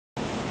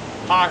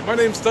Hi, my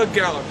name is Doug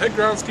Gallant, head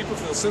groundskeeper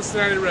for the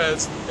Cincinnati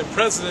Reds and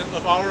president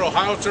of our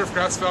Ohio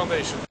Turfgrass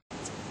Foundation.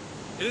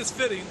 It is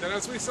fitting that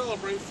as we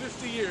celebrate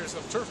 50 years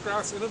of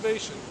turfgrass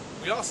innovation,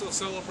 we also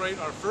celebrate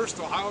our first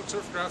Ohio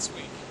Turfgrass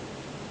Week.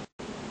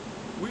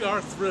 We are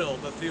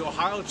thrilled that the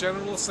Ohio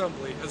General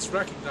Assembly has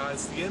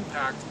recognized the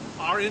impact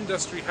our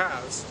industry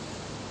has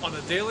on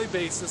a daily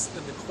basis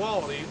in the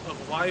quality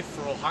of life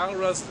for Ohio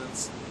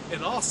residents,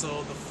 and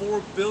also the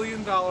 $4 billion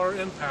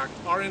impact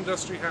our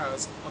industry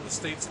has on the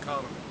state's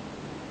economy.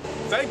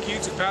 Thank you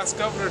to past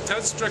Governor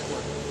Ted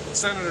Strickland,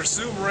 Senator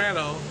Sue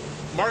Morano,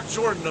 Mark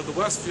Jordan of the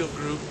Westfield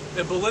Group,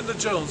 and Belinda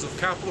Jones of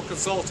Capital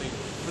Consulting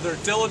for their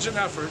diligent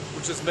effort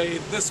which has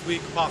made this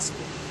week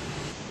possible.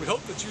 We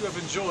hope that you have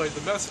enjoyed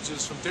the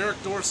messages from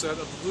Derek Dorsett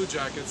of the Blue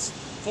Jackets,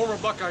 former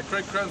Buckeye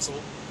Craig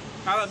Krenzel,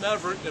 Adam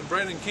Everett and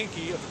Brandon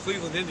Kinke of the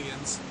Cleveland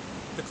Indians,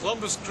 the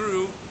Columbus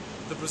Crew,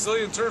 the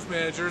Brazilian Turf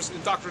Managers,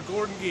 and Dr.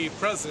 Gordon Gee,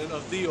 president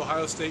of The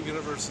Ohio State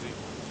University.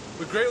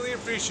 We greatly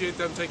appreciate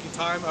them taking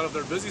time out of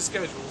their busy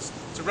schedules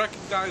to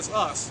recognize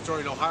us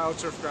during Ohio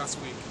Turfgrass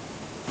Week.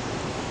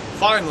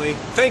 Finally,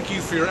 thank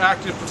you for your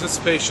active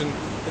participation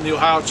in the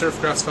Ohio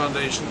Turfgrass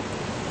Foundation.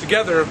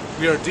 Together,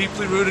 we are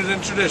deeply rooted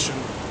in tradition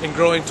and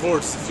growing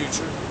towards the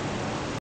future.